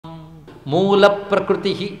మూల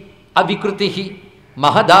ప్రకృతి అవికృతి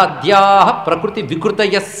మహదాద్యా ప్రకృతి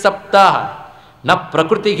వికృతయ సప్త న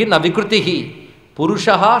ప్రకృతి న వికృతి పురుష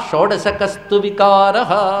షోడశకస్తు వికార.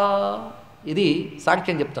 ఇది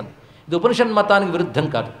సాంఖ్యం చెప్తుంది. ఇది ఉపనిషత్ మతానికి విరుద్ధం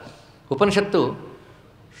కాదు. ఉపనిషత్తు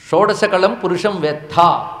షోడశకళం పురుషం వేత్త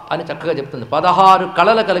అని చక్కగా చెప్తుంది. 16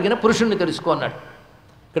 కళలు కలిగిన పురుషుణ్ణి తెలుసుకో అన్నాడు.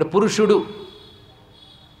 ఇక్కడ పురుషుడు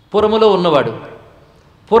పురములో ఉన్నవాడు.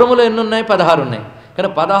 పురములో ఎన్నున్నాయి? 16 ఉన్నాయి. కానీ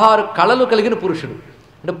 16 కళలు కలిగిన పురుషుడు.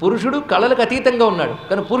 అంటే పురుషుడు కళలకు అతీతంగా ఉన్నాడు,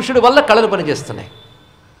 కానీ పురుషుడి వల్ల కళలు పనిచేస్తున్నాయి.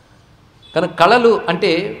 కానీ కళలు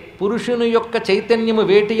అంటే పురుషుని యొక్క చైతన్యము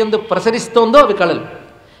వేటి యందు ప్రసరిస్తోందో అవి కళలు.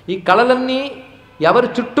 ఈ కళలన్నీ ఎవరి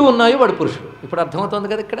చుట్టూ ఉన్నాయో వాడు పురుషుడు. ఇప్పుడు అర్థమవుతోంది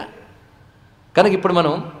కదా ఇక్కడ. కనుక ఇప్పుడు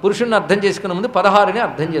మనం పురుషుడిని అర్థం చేసుకునే ముందు 16ని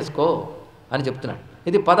అర్థం చేసుకో అని చెప్తున్నాడు.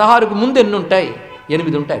 ఇది 16కు ముందు ఎన్ని ఉంటాయి?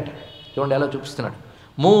 8 ఉంటాయట. చూడండి ఎలా చూపిస్తున్నాడు.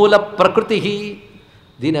 మూల ప్రకృతి.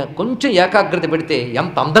 దీని కొంచెం ఏకాగ్రత పెడితే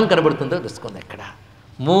ఎంత అందం కనబడుతుందో తెలుసుకుంది. ఇక్కడ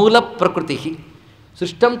మూల ప్రకృతి.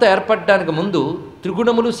 సృష్టంతో ఏర్పడడానికి ముందు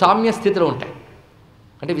త్రిగుణములు సామ్య స్థితిలో ఉంటాయి.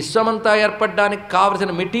 అంటే విశ్వమంతా ఏర్పడడానికి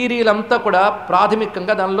కావలసిన మెటీరియల్ అంతా కూడా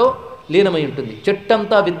ప్రాథమికంగా దానిలో లీనమై ఉంటుంది.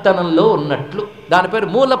 చెట్టంతా విత్తనంలో ఉన్నట్లు దాని పేరు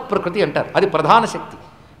మూల ప్రకృతి అంటారు. అది ప్రధాన శక్తి.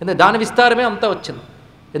 ఎందుకంటే దాని విస్తారమే అంతా వచ్చింది.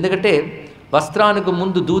 ఎందుకంటే వస్త్రానికి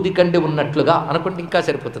ముందు దూది కండి ఉన్నట్లుగా అనుకుంటే ఇంకా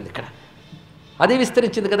సరిపోతుంది. ఇక్కడ అదే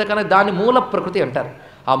విస్తరించింది కదా, కానీ దాని మూల ప్రకృతి అంటారు.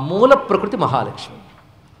 ఆ మూల ప్రకృతి మహాలక్ష్మి.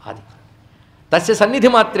 అది తస్య సన్నిధి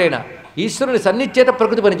మాత్రేణ, ఈశ్వరుని సన్నిధ్యేత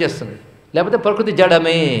ప్రకృతి పనిచేస్తుంది. లేకపోతే ప్రకృతి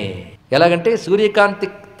జడమే. ఎలాగంటే సూర్యకాంతి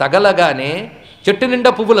తగలగానే చెట్టు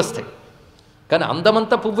నిండా పువ్వులు వస్తాయి, కానీ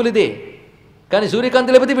అందమంతా పువ్వులిదే. కానీ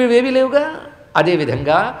సూర్యకాంతి లేకపోతే ఇవేవీ లేవుగా.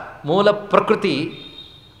 అదేవిధంగా మూల ప్రకృతి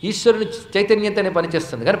ఈశ్వరుని చైతన్యంతోనే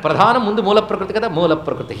పనిచేస్తుంది. కానీ ప్రధానం ముందు మూల ప్రకృతి కదా, మూల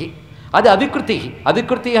ప్రకృతి. అది అవికృతి.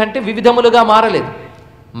 అవికృతి అంటే వివిధములుగా మారలేదు.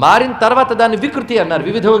 మారిన తర్వాత దాన్ని వికృతి అన్నారు.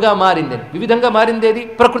 వివిధముగా మారింది. వివిధంగా మారిందేది?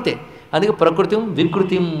 ప్రకృతే. అందుకే ప్రకృతిం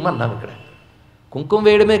వికృతిం అన్నాం. ఇక్కడ కుంకుమ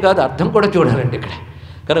వేయడమే కాదు, అర్థం కూడా చూడాలండి ఇక్కడ.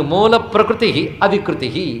 కనుక మూల ప్రకృతి అవికృతి.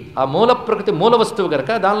 ఆ మూల ప్రకృతి మూల వస్తువు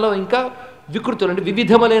కనుక దానిలో ఇంకా వికృతులు అంటే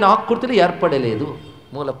వివిధములైన ఆకృతులు ఏర్పడలేదు.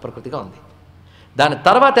 మూల ప్రకృతిగా ఉంది. దాని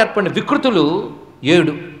తర్వాత ఏర్పడిన వికృతులు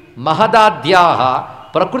 7. మహదాద్యా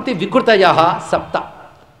ప్రకృతి వికృతయ సప్త.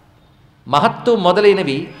 మహత్తు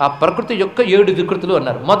మొదలైనవి ఆ ప్రకృతి యొక్క 7 వికృతులు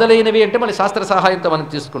అన్నారు. మొదలైనవి అంటే మళ్ళీ శాస్త్ర సహాయంతో మనం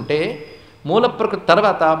తీసుకుంటే మూల ప్రకృతి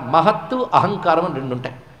తర్వాత మహత్తు అహంకారం అని 2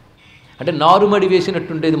 ఉంటాయి. అంటే నారుమడి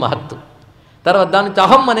వేసినట్టుండేది మహత్తు. తర్వాత దాని నుంచి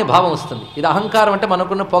అహం అనే భావం వస్తుంది. ఇది అహంకారం అంటే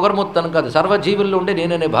మనకున్న పొగరమొత్తనం కాదు, సర్వజీవుల్లో ఉండే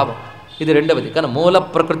నేననే భావం. ఇది 2వది. కానీ మూల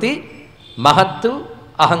ప్రకృతి, మహత్తు,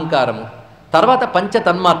 అహంకారము. తర్వాత పంచ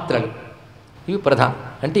తన్మాత్రలు. ఇవి ప్రధానం.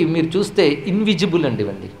 అంటే ఇవి మీరు చూస్తే ఇన్విజిబుల్ అండి.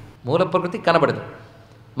 ఇవన్నీ మూల ప్రకృతి కనబడదు,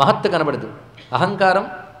 మహత్తు కనబడదు, అహంకారం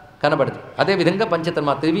కనబడదు. అదేవిధంగా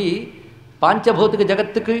పంచతన్మాత్ర. ఇవి పాంచభౌతిక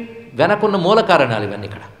జగత్తుకి వెనకున్న మూల కారణాలు ఇవన్నీ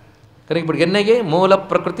ఇక్కడ. కనుక ఇప్పుడు ఎన్నయ్యే? మూల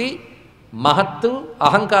ప్రకృతి, మహత్తు,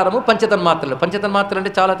 అహంకారము, పంచతన్మాత్రలు. పంచతన్మాత్రలు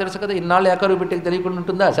అంటే చాలా తెలుసు కదా. ఇన్నాళ్ళు ఏకరూ పెట్టి తెలియకుండా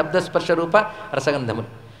ఉంటుందా? శబ్దస్పర్శ రూప రసగంధములు.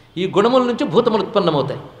 ఈ గుణముల నుంచి భూతములు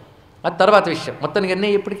ఉత్పన్నమవుతాయి. అది తర్వాత విషయం. మొత్తానికి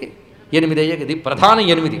ఎన్నయ్య ఇప్పటికీ 8 అయ్యాయి. ఇది ప్రధాన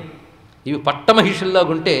 8. ఇవి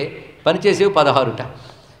పట్టమహిషుల్లాగా ఉంటే పనిచేసేవి 16.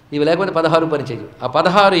 ఇవి లేకపోతే 16 పనిచేయవు. ఆ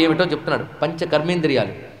 16 ఏమిటో చెప్తున్నాడు. పంచ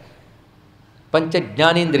కర్మేంద్రియాలు, పంచ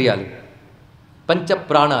జ్ఞానేంద్రియాలు, పంచ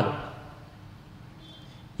ప్రాణాలు.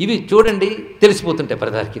 ఇవి చూడండి తెలిసిపోతుంటాయి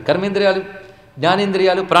ప్రధానికి. కర్మేంద్రియాలు,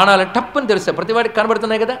 జ్ఞానేంద్రియాలు, ప్రాణాలు టప్పని తెలుస్తాయి. ప్రతివాడికి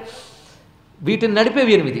కనబడుతున్నాయి కదా. వీటిని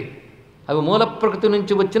నడిపేవి 8. అవి మూల ప్రకృతి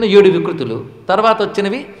నుంచి వచ్చిన 7 వికృతులు. తర్వాత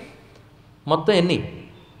వచ్చినవి మొత్తం ఎన్ని?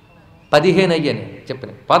 15 అయ్యని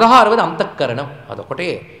చెప్పినవి. 16వది అంతఃకరణం. అదొకటే.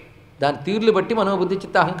 దాని తీరులు బట్టి మనోబుద్ధి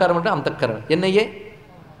చిత్త అహంకారం అంటే అంతఃకరణం. ఎన్నయ్యే?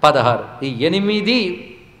 16. ఈ 8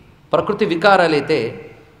 ప్రకృతి వికారాలైతే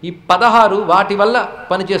ఈ 16 వాటి వల్ల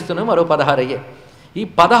పనిచేస్తున్నాయి. మరో 16 అయ్యే. ఈ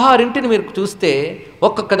 16ంటిని మీరు చూస్తే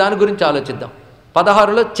ఒక్కొక్క దాని గురించి ఆలోచిద్దాం.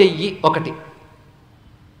 16లో చెయ్యి 1.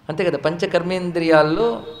 అంతే కదా. పంచకర్మేంద్రియాల్లో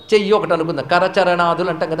చెయ్యి 1 అనుకుందాం. కరచరణాదులు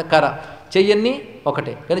అంటాం కదా. కర చెయ్యన్ని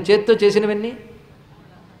 1. కానీ చేత్తో చేసినవన్నీ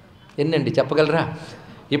ఎన్నండి చెప్పగలరా?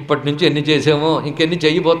 ఇప్పటి నుంచి ఎన్ని చేసామో ఇంకెన్ని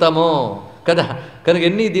చెయ్యిపోతామో కదా. కనుక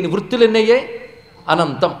దీని వృత్తులు ఎన్ని అయ్యాయి?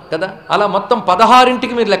 అనంతం కదా. అలా మొత్తం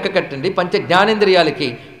 16ంటికి మీరు లెక్క కట్టండి. పంచ జ్ఞానేంద్రియాలకి,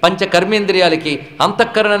 పంచ కర్మేంద్రియాలకి,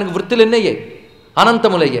 అంతఃకరణానికి వృత్తులు ఎన్ని అయ్యాయి?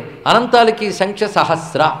 అనంతములయ్యాయి. అనంతాలకి సంఖ్య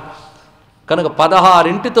సహస్ర. కనుక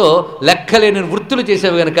 16ంటితో లెక్కలేని వృత్తులు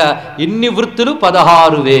చేసేవి కనుక ఇన్ని వృత్తులు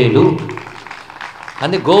 16,000.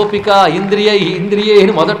 అని గోపిక ఇంద్రియ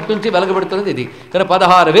మొదటి నుంచి వెలగబెడుతున్నది ఇది. కానీ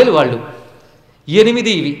 16,000 వాళ్ళు.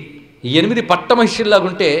 8 ఇవి. ఈ 8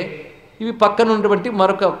 పట్టమహిషుల్లాగుంటే ఇవి పక్కన ఉన్నటువంటి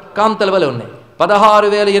మరొక కాంతల వలె ఉన్నాయి.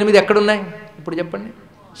 16,008 ఎక్కడున్నాయి ఇప్పుడు చెప్పండి?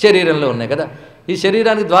 శరీరంలో ఉన్నాయి కదా. ఈ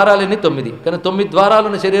శరీరానికి ద్వారాలన్నీ 9, కానీ 9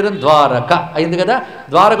 ద్వారాలున్న శరీరం ద్వారక అయింది కదా.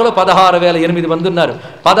 ద్వారకలో 16,008 మంది ఉన్నారు.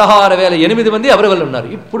 16,008 మంది ఎవరి వల్ల ఉన్నారు,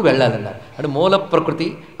 ఇప్పుడు వెళ్ళాలన్నారు. అంటే మూల ప్రకృతి,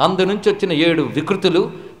 అందు నుంచి వచ్చిన 7 వికృతులు,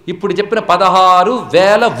 ఇప్పుడు చెప్పిన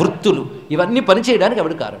 16,000 వృత్తులు, ఇవన్నీ పనిచేయడానికి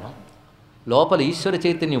ఎవడు కారణం? లోపల ఈశ్వర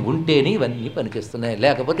చైతన్యం ఉంటేనే ఇవన్నీ పనిచేస్తున్నాయి,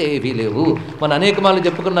 లేకపోతే ఏవీ లేవు. మనం అనేక మార్లు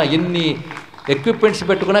చెప్పుకున్న ఎన్ని ఎక్విప్మెంట్స్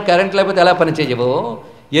పెట్టుకున్నా కరెంట్ లేకపోతే ఎలా పనిచేయవో,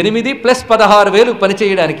 8 + 16,000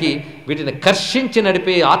 పనిచేయడానికి వీటిని కర్షించి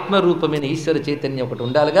నడిపే ఆత్మరూపమైన ఈశ్వర చైతన్యం ఒకటి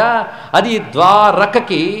ఉండాలిగా. అది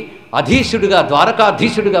ద్వారకకి అధీశుడుగా,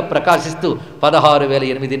 ద్వారకాధీశుడుగా ప్రకాశిస్తూ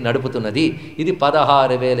 16,008 నడుపుతున్నది. ఇది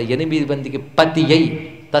 16,008 మందికి పతి అయి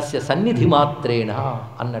తస్య సన్నిధి మాత్రేణ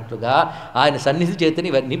అన్నట్లుగా ఆయన సన్నిధి చేతని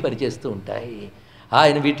ఇవన్నీ పనిచేస్తూ ఉంటాయి.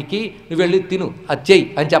 ఆయన వీటికి నువ్వు వెళ్ళి తిను, అది చెయ్యి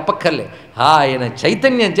అని చెప్పక్కర్లే, ఆయన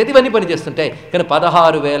చైతన్యం చేతి ఇవన్నీ పనిచేస్తుంటాయి. కానీ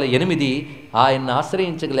 16,008 ఆయన్ని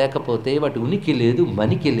ఆశ్రయించలేకపోతే వాటి ఉనికి లేదు,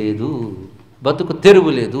 మనికి లేదు, బతుకు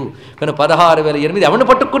తెరువు లేదు. కానీ 16,008 ఎవరిని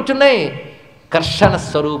పట్టుకు కూర్చున్నాయి? కర్షణ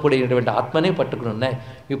స్వరూపుడైనటువంటి ఆత్మనే పట్టుకుని ఉన్నాయి.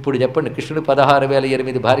 ఇప్పుడు చెప్పండి, కృష్ణుడు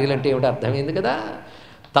 16,008 భార్యలు అంటే ఏమిటో అర్థమైంది కదా.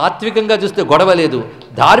 తాత్వికంగా చూస్తే గొడవ లేదు,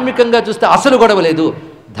 ధార్మికంగా చూస్తే అసలు గొడవ లేదు.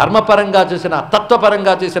 ధర్మపరంగా చూసినా,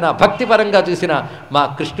 తత్వపరంగా చూసినా, భక్తిపరంగా చూసినా మా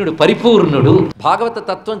కృష్ణుడు పరిపూర్ణుడు. భాగవత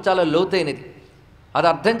తత్వం చాలా లోతైనది. అది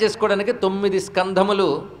అర్థం చేసుకోవడానికి 9 స్కంధములు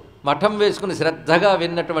మఠం వేసుకుని శ్రద్ధగా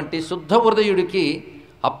విన్నటువంటి శుద్ధ హృదయుడికి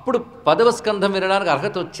అప్పుడు 10వ స్కంధం వినడానికి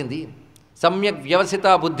అర్హత వచ్చింది. సమ్యక్ వ్యవసిత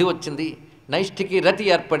బుద్ధి వచ్చింది, నైష్ఠికి రతి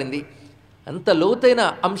ఏర్పడింది. అంత లోతైన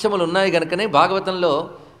అంశములు ఉన్నాయి కనుకనే భాగవతంలో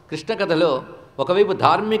కృష్ణ కథలో ఒకవైపు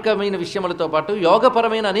ధార్మికమైన విషయములతో పాటు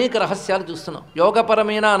యోగపరమైన అనేక రహస్యాలు చూస్తున్నాం.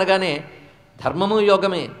 యోగపరమైన అనగానే ధర్మము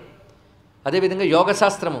యోగమే, అదేవిధంగా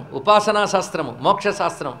యోగశాస్త్రము, ఉపాసనా శాస్త్రము,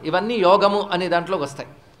 మోక్షశాస్త్రం, ఇవన్నీ యోగము అనే దాంట్లోకి వస్తాయి.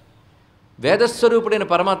 వేదస్వరూపుడైన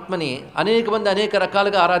పరమాత్మని అనేక మంది అనేక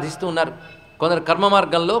రకాలుగా ఆరాధిస్తూ ఉన్నారు. కొందరు కర్మ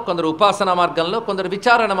మార్గంలో, కొందరు ఉపాసనా మార్గంలో, కొందరు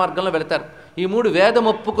విచారణ మార్గంలో వెళతారు. ఈ 3 వేదం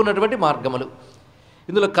ఒప్పుకున్నటువంటి మార్గములు.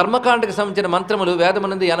 ఇందులో కర్మకాండకు సంబంధించిన మంత్రములు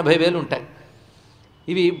వేదమునందు 80,000 ఉంటాయి.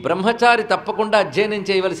 ఇవి బ్రహ్మచారి తప్పకుండా అధ్యయనం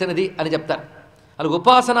చేయవలసినది అని చెప్తారు. అలాగే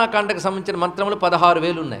ఉపాసనాకాండకు సంబంధించిన మంత్రములు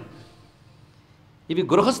 16,000 ఉన్నాయి. ఇవి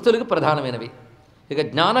గృహస్థులకు ప్రధానమైనవి. ఇక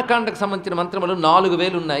జ్ఞానకాండకు సంబంధించిన మంత్రములు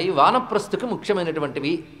 4,000 ఉన్నాయి. వానప్రస్థుకు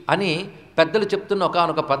ముఖ్యమైనటువంటివి అని పెద్దలు చెప్తున్న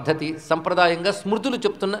ఒకానొక పద్ధతి, సంప్రదాయంగా స్మృతులు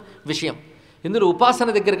చెప్తున్న విషయం. ఇందులో ఉపాసన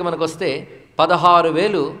దగ్గరికి మనకు వస్తే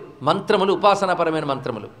 16,000 మంత్రములు ఉపాసనాపరమైన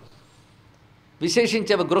మంత్రములు.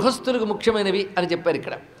 విశేషించి అవి గృహస్థులకు ముఖ్యమైనవి అని చెప్పారు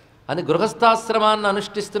ఇక్కడ. అని గృహస్థాశ్రమాన్ని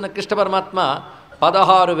అనుష్ఠిస్తున్న కృష్ణ పరమాత్మ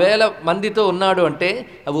 16,000 మందితో ఉన్నాడు అంటే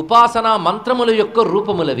ఆ ఉపాసనా మంత్రముల యొక్క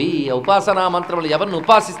రూపములవి. ఆ ఉపాసనా మంత్రములు ఎవరిని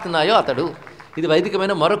ఉపాసిస్తున్నాయో అతడు. ఇది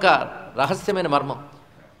వైదికమైన మరొక రహస్యమైన మర్మం.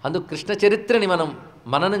 అందుకు కృష్ణ చరిత్రని మనం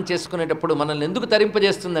మననం చేసుకునేటప్పుడు మనల్ని ఎందుకు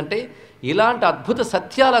తరింపజేస్తుందంటే ఇలాంటి అద్భుత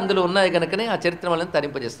సత్యాలు అందులో ఉన్నాయి కనుకనే ఆ చరిత్ర మనల్ని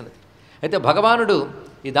తరింపజేస్తున్నది. అయితే భగవానుడు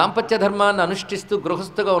ఈ దాంపత్య ధర్మాన్ని అనుష్ఠిస్తూ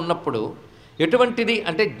గృహస్థుగా ఉన్నప్పుడు ఎటువంటిది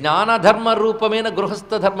అంటే జ్ఞానధర్మ రూపమైన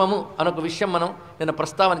గృహస్థ ధర్మము అనొక విషయం మనం నిన్న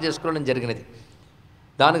ప్రస్తావన చేసుకోవడం జరిగినది.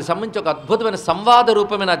 దానికి సంబంధించి ఒక అద్భుతమైన సంవాద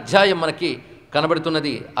రూపమైన అధ్యాయం మనకి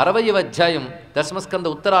కనబడుతున్నది. 60వ అధ్యాయం దశమస్కంద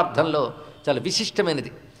ఉత్తరార్ధంలో చాలా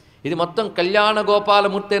విశిష్టమైనది. ఇది మొత్తం కళ్యాణ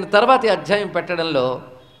గోపాలమూర్తి అయిన తర్వాత ఈ అధ్యాయం పెట్టడంలో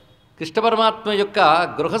కృష్ణ పరమాత్మ యొక్క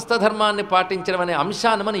గృహస్థ ధర్మాన్ని పాటించడం అనే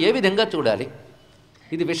అంశాన్ని మనం ఏ విధంగా చూడాలి.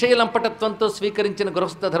 ఇది విషయలంపటత్వంతో స్వీకరించిన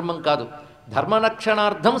గృహస్థ ధర్మం కాదు,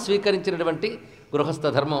 ధర్మరక్షణార్థం స్వీకరించినటువంటి గృహస్థ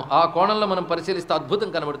ధర్మం. ఆ కోణంలో మనం పరిశీలిస్తే అద్భుతం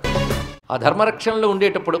కనబడుతుంది. ఆ ధర్మరక్షణలో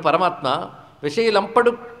ఉండేటప్పుడు పరమాత్మ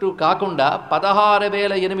విషయలంపడు కాకుండా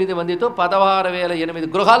 16,008 మందితో 16,008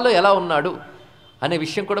 గృహాల్లో ఎలా ఉన్నాడు అనే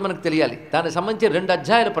విషయం కూడా మనకు తెలియాలి. దానికి సంబంధించి 2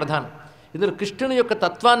 అధ్యాయాలు ప్రధానం. ఇందులో కృష్ణుని యొక్క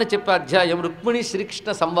తత్వాన్ని చెప్పే అధ్యాయం రుక్మిణి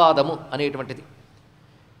శ్రీకృష్ణ సంవాదము అనేటువంటిది.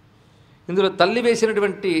 ఇందులో తల్లి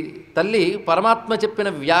వేసినటువంటి తల్లి పరమాత్మ చెప్పిన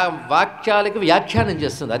వాక్యాలకి వ్యాఖ్యానం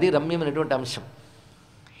చేస్తుంది. అది రమ్యమైనటువంటి అంశం.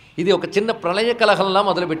 ఇది ఒక చిన్న ప్రళయ కలహంలా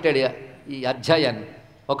మొదలుపెట్టాడు ఈ అధ్యాయాన్ని.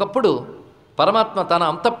 ఒకప్పుడు పరమాత్మ తన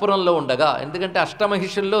అంతఃపురంలో ఉండగా, ఎందుకంటే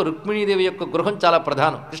అష్టమహిషుల్లో రుక్మిణీదేవి యొక్క గృహం చాలా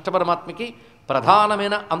ప్రధానం. కృష్ణ పరమాత్మకి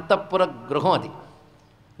ప్రధానమైన అంతఃపుర గృహం అది.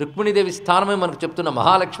 రుక్మిణీదేవి స్థానమే మనకు చెప్తున్న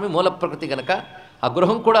మహాలక్ష్మి మూల ప్రకృతి కనుక ఆ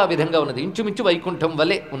గృహం కూడా ఆ విధంగా ఉన్నది. ఇంచుమించు వైకుంఠం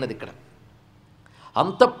వలె ఉన్నది ఇక్కడ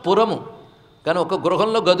అంతఃపురము. కానీ ఒక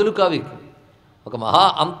గృహంలో గదులు కావి, ఒక మహా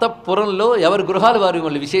అంతఃపురంలో ఎవరి గృహాలు వారి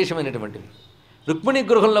వాళ్ళు విశేషమైనటువంటివి. రుక్మిణి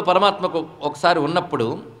గృహంలో పరమాత్మకు ఒకసారి ఉన్నప్పుడు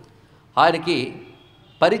ఆయనకి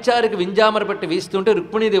పరిచారికి వింజామర పెట్టి వీస్తుంటే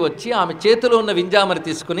రుక్మిణీదేవి వచ్చి ఆమె చేతిలో ఉన్న వింజామర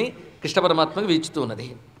తీసుకుని కృష్ణ పరమాత్మకు వీచుతూ ఉన్నది.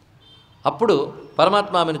 అప్పుడు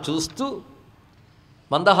పరమాత్మ ఆమెను చూస్తూ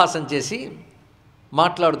మందహాసం చేసి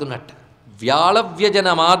మాట్లాడుతున్నట్టు,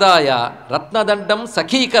 వ్యాళవ్యజనమాదాయ రత్నదండం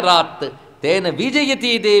సఖీకరాత్ తేన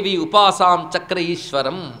విజయతీదేవి ఉపాసాం చక్ర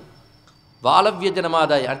ఈశ్వరం.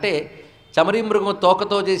 వాళవ్యజనమాదాయ అంటే చమరీ మృగము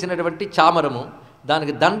తోకతో చేసినటువంటి చామరము,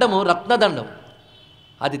 దానికి దండము రత్నదండం.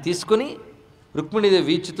 అది తీసుకుని రుక్మిణీదేవి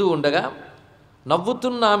వీచుతూ ఉండగా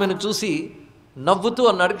నవ్వుతున్న ఆమెను చూసి నవ్వుతూ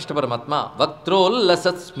అన్నాడు కృష్ణ పరమాత్మ, వక్త్రోల్లస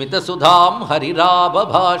స్మిత సుధాం హరిరాభ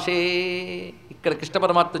భాషే. ఇక్కడ కృష్ణ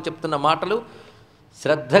పరమాత్మ చెప్తున్న మాటలు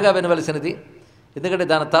శ్రద్ధగా వినవలసినది. ఎందుకంటే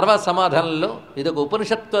దాని తర్వాత సమాధానంలో ఇదొక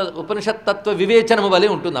ఉపనిషత్తత్వ వివేచనము వలె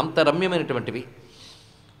ఉంటుంది, అంత రమ్యమైనటువంటివి.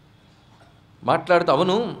 మాట్లాడుతూ,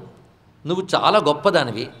 అవును నువ్వు చాలా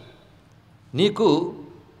గొప్పదానివి, నీకు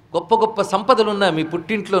గొప్ప గొప్ప సంపదలున్నాయి మీ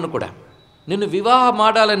పుట్టింట్లోనూ కూడా. నిన్ను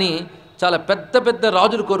వివాహమాడాలని చాలా పెద్ద పెద్ద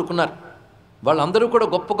రాజులు కోరుకున్నారు. వాళ్ళందరూ కూడా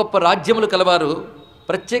గొప్ప గొప్ప రాజ్యములు కలవారు,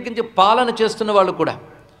 ప్రత్యేకించి పాలన చేస్తున్న వాళ్ళు కూడా.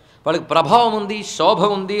 వాళ్ళకి ప్రభావం ఉంది, శోభ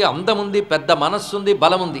ఉంది, అందం ఉంది, పెద్ద మనస్సు ఉంది,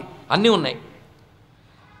 బలం ఉంది, అన్నీ ఉన్నాయి.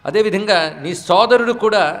 అదేవిధంగా నీ సోదరుడు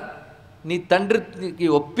కూడా నీ తండ్రికి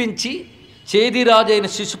ఒప్పించి చేదిరాజు అయిన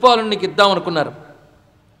శిశుపాలుని నీకు ఇద్దామనుకున్నారు.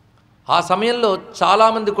 ఆ సమయంలో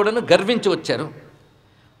చాలామంది కూడాను గర్వించి వచ్చారు.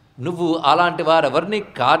 నువ్వు అలాంటి వారెవరిని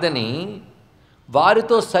కాదని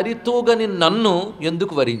వారితో సరితూగని నన్ను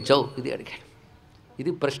ఎందుకు వరించావు? ఇది అడిగాడు.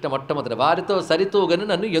 ఇది ప్రశ్న మొట్టమొదటి. వారితో సరితూగని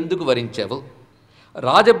నన్ను ఎందుకు వరించావు?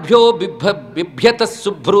 రాజభ్యో బిభ్యత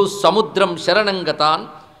శుభ్రు సముద్రం శరణంగతాన్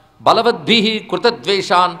బలవద్భి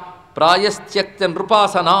కృతద్వేషాన్ ప్రాయశ్త్యక్త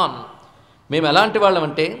నృపాసనాన్. మేము ఎలాంటి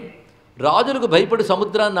వాళ్ళమంటే రాజులకు భయపడి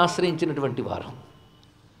సముద్రాన్ని ఆశ్రయించినటువంటి వారం.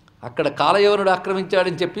 అక్కడ కాలయవనుడు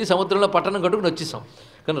ఆక్రమించాడని చెప్పి సముద్రంలో పట్టణం కట్టుకుని వచ్చేసాం.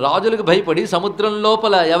 కానీ రాజులకు భయపడి సముద్రం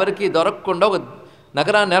లోపల ఎవరికి దొరకకుండా ఒక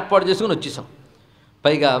నగరాన్ని ఏర్పాటు చేసుకుని వచ్చేసాం.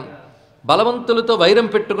 పైగా బలవంతులతో వైరం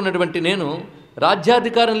పెట్టుకున్నటువంటి నేను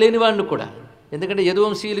రాజ్యాధికారం లేనివాడిని కూడా. ఎందుకంటే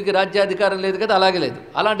యదువంశీయులకి రాజ్యాధికారం లేదు కదా, అలాగే లేదు.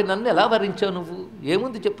 అలాంటి నన్ను ఎలా వరించావు నువ్వు?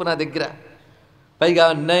 ఏముంది చెప్పు నా దగ్గర? పైగా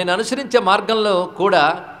నేను అనుసరించే మార్గంలో కూడా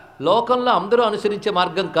లోకంలో అందరూ అనుసరించే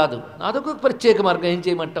మార్గం కాదు, నాదొక ప్రత్యేక మార్గం. ఏం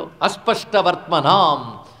చేయమంటావు? అస్పష్ట వర్త్మనాం.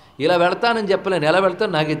 ఇలా వెళతానని చెప్పలేను, ఎలా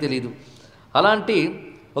వెళ్తాను నాకే తెలియదు. అలాంటి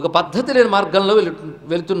ఒక పద్ధతి లేని మార్గంలో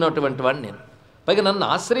వెళుతున్నటువంటి వాడిని నేను. పైగా నన్ను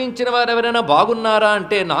ఆశ్రయించిన వారు ఎవరైనా బాగున్నారా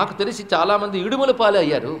అంటే నాకు తెలిసి చాలామంది ఇడుముల పాలు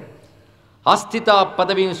అయ్యారు. ఆస్థిత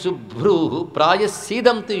పదవీ శుభ్రూ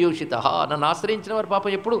ప్రాయసీదంతు యోషిత. నన్ను ఆశ్రయించిన వారు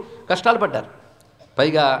పాపం ఎప్పుడు కష్టాలు పడ్డారు.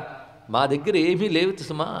 పైగా మా దగ్గర ఏమీ లేవు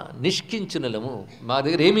సుమా, నిష్కించునలము. మా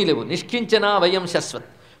దగ్గర ఏమీ లేవు. నిష్కించనా వయం శశ్వత్.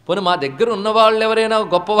 పోనీ మా దగ్గర ఉన్నవాళ్ళు ఎవరైనా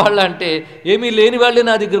గొప్పవాళ్ళు అంటే ఏమీ లేని వాళ్ళే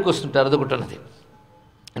నా దగ్గరికి వస్తుంటారు. అదొకటి.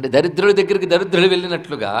 అంటే దరిద్రుడి దగ్గరికి దరిద్రులు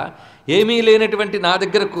వెళ్ళినట్లుగా ఏమీ లేనటువంటి నా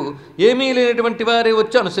దగ్గరకు ఏమీ లేనటువంటి వారే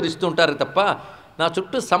వచ్చి అనుసరిస్తూ ఉంటారు తప్ప నా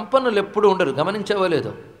చుట్టూ సంపన్నులు ఎప్పుడూ ఉండరు. గమనించావో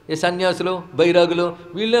లేదో? ఏ సన్యాసులు బైరాగులు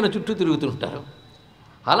వీళ్ళని చుట్టూ తిరుగుతుంటారు.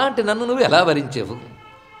 అలాంటి నన్ను నువ్వు ఎలా వరించేవు?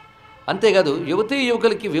 అంతేకాదు, యువతీ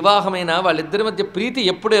యువకులకి వివాహమైన వాళ్ళిద్దరి మధ్య ప్రీతి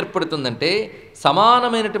ఎప్పుడు ఏర్పడుతుందంటే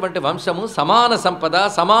సమానమైనటువంటి వంశము, సమాన సంపద,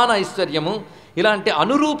 సమాన ఐశ్వర్యము, ఇలాంటి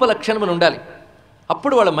అనురూప లక్షణములు ఉండాలి.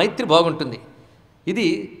 అప్పుడు వాళ్ళ మైత్రి బాగుంటుంది. ఇది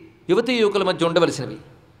యువతీ యువకుల మధ్య ఉండవలసినవి.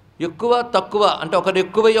 ఎక్కువ తక్కువ అంటే ఒకరు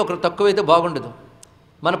ఎక్కువై ఒకరు తక్కువైతే బాగుండదు.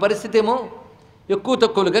 మన పరిస్థితి ఏమో ఎక్కువ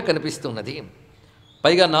తక్కువలుగా కనిపిస్తున్నది.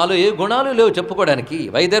 పైగా నాలో ఏ గుణాలు లేవు చెప్పుకోవడానికి.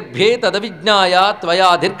 వైదర్భ్యే తదవిజ్ఞాయ త్వయా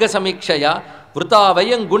దీర్ఘ సమీక్షయ వృతా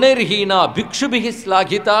వయం గుణైర్హీన భిక్షుభి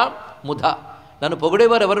శ్లాఘిత ముధ. నన్ను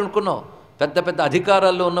పొగిడేవారు ఎవరు అనుకున్నావు? పెద్ద పెద్ద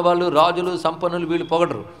అధికారాల్లో ఉన్నవాళ్ళు, రాజులు, సంపన్నులు, వీళ్ళు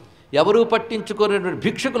పొగడరు. ఎవరూ పట్టించుకునేటువంటి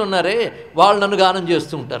భిక్షుకులు ఉన్నారే వాళ్ళు నన్ను గానం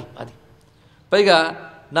చేస్తూ ఉంటారు. అది పైగా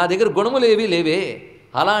నా దగ్గర గుణములు ఏవీ లేవే.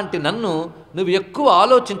 అలాంటి నన్ను నువ్వు ఎక్కువ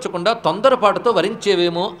ఆలోచించకుండా తొందరపాటుతో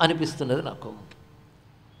వరించేవేమో అనిపిస్తున్నది నాకు.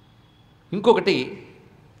 ఇంకొకటి,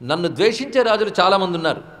 నన్ను ద్వేషించే రాజులు చాలామంది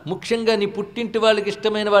ఉన్నారు. ముఖ్యంగా నీ పుట్టింటి వాళ్ళకి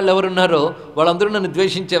ఇష్టమైన వాళ్ళు ఎవరున్నారో వాళ్ళందరూ నన్ను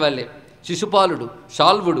ద్వేషించే వాళ్ళే. శిశుపాలుడు,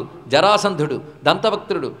 శాల్వుడు, జరాసంధుడు,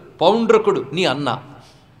 దంతవక్త్రుడు, పౌండ్రకుడు, నీ అన్న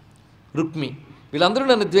రుక్మి, వీళ్ళందరూ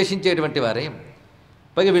నన్ను ద్వేషించేటువంటి వారే.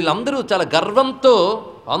 పైగా వీళ్ళందరూ చాలా గర్వంతో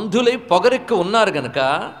అంధులై పొగరెక్కి ఉన్నారు గనక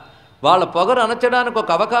వాళ్ళ పొగరు అణచడానికి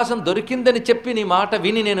ఒక అవకాశం దొరికిందని చెప్పి నీ మాట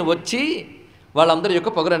విని నేను వచ్చి వాళ్ళందరి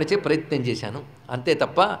యొక్క పొగరు అణచే ప్రయత్నం చేశాను. అంతే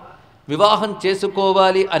తప్ప వివాహం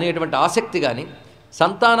చేసుకోవాలి అనేటువంటి ఆసక్తి కానీ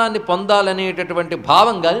సంతానాన్ని పొందాలనేటటువంటి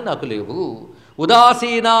భావం కానీ నాకు లేవు.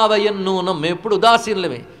 ఉదాసీనావయన్నూనం. మేము ఎప్పుడు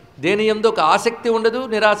ఉదాసీనులమే. దేని యందు ఒక ఆసక్తి ఉండదు,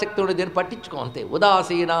 నిరాసక్తి ఉండదు, దేని పట్టించుకో అంతే.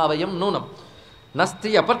 ఉదాసీనావయం నూనం నస్తి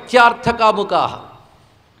అపత్యార్థ కాముకాహ.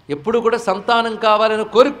 ఎప్పుడు కూడా సంతానం కావాలని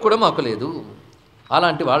కోరిక కూడా మాకు లేదు.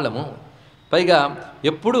 అలాంటి వాళ్ళము. పైగా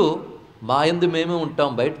ఎప్పుడు మా యందు మేమే ఉంటాం,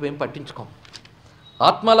 బయట మేము పట్టించుకోం.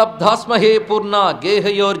 ఆత్మలబ్ధాస్మహే పూర్ణ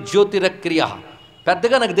గేహయోర్జ్యోతిరక్రియ.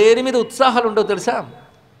 పెద్దగా నాకు దేని మీద ఉత్సాహాలు ఉండవు తెలుసా.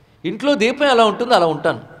 ఇంట్లో దీపం ఎలా ఉంటుందో అలా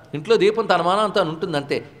ఉంటాను. ఇంట్లో దీపం తన మానం తాను ఉంటుంది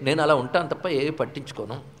అంతే. నేను అలా ఉంటాను తప్ప ఏవి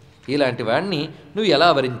పట్టించుకోను. ఇలాంటి వాడిని నువ్వు ఎలా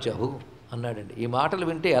వరించావు అన్నాడండి. ఈ మాటలు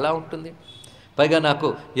వింటే ఎలా ఉంటుంది? పైగా నాకు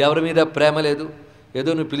ఎవరి మీద ప్రేమ లేదు, ఏదో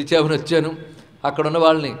నువ్వు పిలిచావని వచ్చాను, అక్కడున్న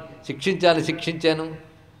వాళ్ళని శిక్షించాను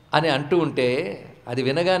అని అంటూ ఉంటే అది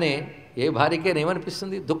వినగానే ఏ భార్యకైనా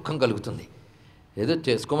ఏమనిపిస్తుంది? దుఃఖం కలుగుతుంది. ఏదో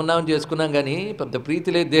చేసుకున్నాం కానీ పెద్ద ప్రీతి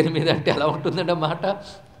లేదు దేని మీద అంటే ఎలా ఉంటుందండి మాట.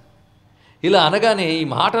 ఇలా అనగానే ఈ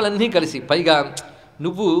మాటలన్నీ కలిసి, పైగా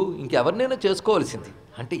నువ్వు ఇంకెవరినైనా చేసుకోవాల్సింది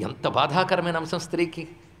అంటే ఎంత బాధాకరమైన అంశం స్త్రీకి.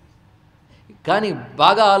 కానీ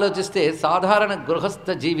బాగా ఆలోచిస్తే సాధారణ గృహస్థ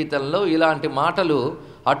జీవితంలో ఇలాంటి మాటలు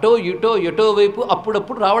అటో ఇటో ఎటో వైపు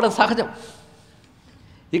అప్పుడప్పుడు రావడం సహజం.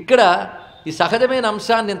 ఇక్కడ ఈ సహజమైన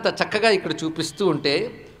అంశాన్ని ఇంత చక్కగా ఇక్కడ చూపిస్తూ ఉంటే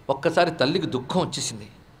ఒక్కసారి తల్లికి దుఃఖం వచ్చేసింది.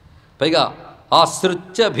 పైగా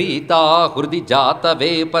ఆశ్రుత్య భీతా హృది జాత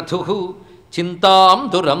వేపథు చింతాం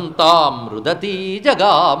దురంతాం రుదతీ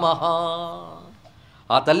జగామహ.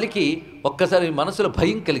 ఆ తల్లికి ఒక్కసారి మనసులో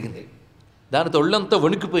భయం కలిగింది. దానితో ఒళ్ళంతా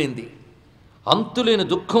వణికిపోయింది. అంతులేని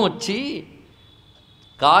దుఃఖం వచ్చి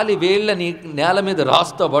కాలి వేళ్ళని నేల మీద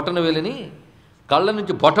రాస్తూ బొటన వేలని కళ్ళ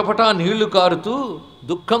నుంచి బొటబొటా నీళ్లు కారుతూ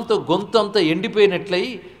దుఃఖంతో గొంతు అంతా ఎండిపోయినట్లయి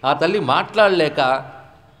ఆ తల్లి మాట్లాడలేక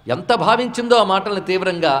ఎంత భావించిందో ఆ మాటలను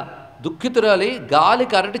తీవ్రంగా దుఃఖితురాలి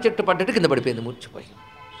గాలికి అరటి చెట్టు పడ్డట్టు కింద పడిపోయింది మూర్చిపోయి.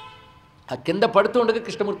 ఆ కింద పడుతూ ఉండగా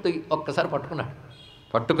కృష్ణమూర్తి ఒక్కసారి పట్టుకున్నాడు.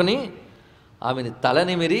 పట్టుకుని ఆమెని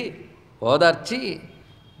తలనిమిరి ఓదార్చి,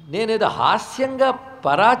 నేనేదో హాస్యంగా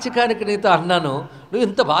పరాచికానికి నీతో అన్నాను, నువ్వు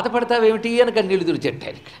ఇంత బాధపడతావేమిటి అని కన్నీళ్ళు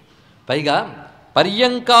తుడిచెట్టాను. ఇక్కడ పైగా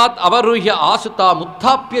పర్యంకాత్ అవరుహ్య ఆసుత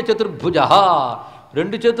ముత్థాప్య చతుర్భుజ,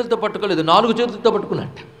 2 చేతులతో పట్టుకోలేదు, 4 చేతులతో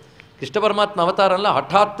పట్టుకున్నట్ట. కృష్ణ పరమాత్మ అవతారంలో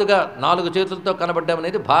హఠాత్తుగా 4 చేతులతో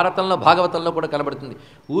కనబడ్డామనేది భారతంలో భాగవతంలో కూడా కనబడుతుంది.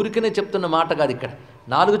 ఊరికనే చెప్తున్న మాట కాదు. ఇక్కడ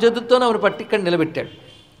 4 చేతులతోనే ఆమెను పట్టి ఇక్కడ నిలబెట్టాడు.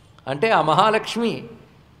 అంటే ఆ మహాలక్ష్మి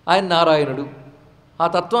ఆయన నారాయణుడు. ఆ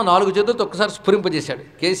తత్వం 4 చేతులతో ఒక్కసారి స్ఫురింపజేశాడు.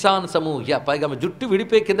 కేశాన్ సమూహ్య, పైగా ఆమె జుట్టు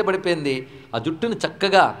విడిపోయి కింద పడిపోయింది. ఆ జుట్టుని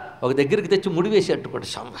చక్కగా ఒక దగ్గరికి తెచ్చి ముడివేసేట్టు కూడా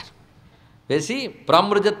స్వామివారు వేసి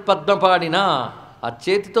ప్రామృజత్ పద్మపాడిన ఆ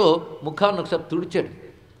చేతితో ముఖాన్ని ఒకసారి తుడిచాడు.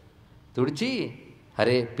 తుడిచి,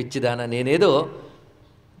 అరే పిచ్చిదానా, నేనేదో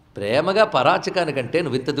ప్రేమగా పరాచకానికంటే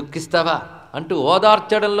నువ్వు ఇంత దుఃఖిస్తావా అంటూ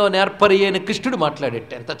ఓదార్చడంలో నేర్పరి అయిన కృష్ణుడు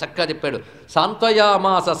మాట్లాడేట్టు ఎంత చక్కగా చెప్పాడు.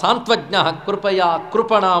 సాంత్వయామాస సాంత్వజ్ఞ కృపయా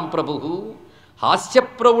కృపణాం ప్రభు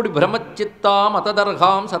హాస్యప్రవుడి భ్రమచిత్తాం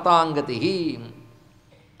అతదర్హాం సతాంగతి.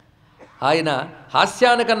 ఆయన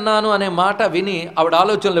హాస్యానికన్నాను అనే మాట విని ఆవిడ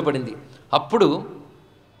ఆలోచనలో పడింది. అప్పుడు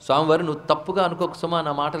స్వామివారు, నువ్వు తప్పుగా అనుకోక సుమా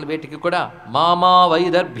నా మాటలు వేటికి కూడా, మామా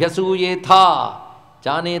వైదర్భ్యసూయేథా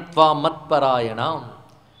జానేత్వా మత్పరాయణం,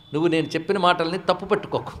 నువ్వు నేను చెప్పిన మాటల్ని తప్పు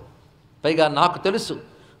పట్టుకోకు. పైగా నాకు తెలుసు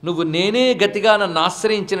నువ్వు నేనే గతిగా నన్ను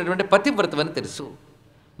ఆశ్రయించినటువంటి పతివ్రతవని తెలుసు.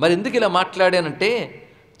 మరి ఎందుకు ఇలా మాట్లాడానంటే,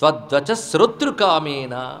 త్వద్వచ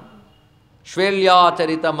శ్రోతృకామేన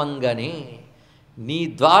శ్వేళ్యాచరితమంగని, నీ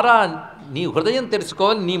ద్వారా నీ హృదయం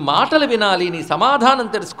తెలుసుకోవాలి, నీ మాటలు వినాలి, నీ సమాధానం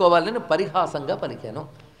తెలుసుకోవాలని పరిహాసంగా పలికాను.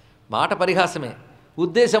 మాట పరిహాసమే,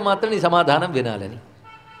 ఉద్దేశం మాత్రం నీ సమాధానం వినాలని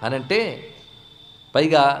అనంటే,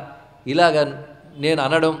 పైగా ఇలాగ నేను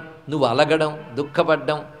అనడం, నువ్వు అలగడం,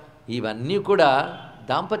 దుఃఖపడ్డం, ఇవన్నీ కూడా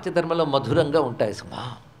దాంపత్య ధర్మంలో మధురంగా ఉంటాయి సుమా.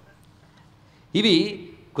 ఇవి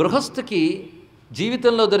గృహస్థుకి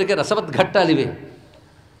జీవితంలో దొరికే రసవద్ఘట్టాలు ఇవే.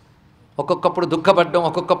 ఒక్కొక్కప్పుడు దుఃఖపడ్డం,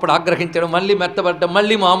 ఒక్కొక్కప్పుడు ఆగ్రహించడం, మళ్ళీ మెత్తబడ్డం,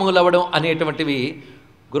 మళ్ళీ మామూలు అవ్వడం అనేటువంటివి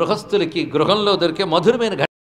గృహస్థులకి గృహంలో దొరికే మధురమైన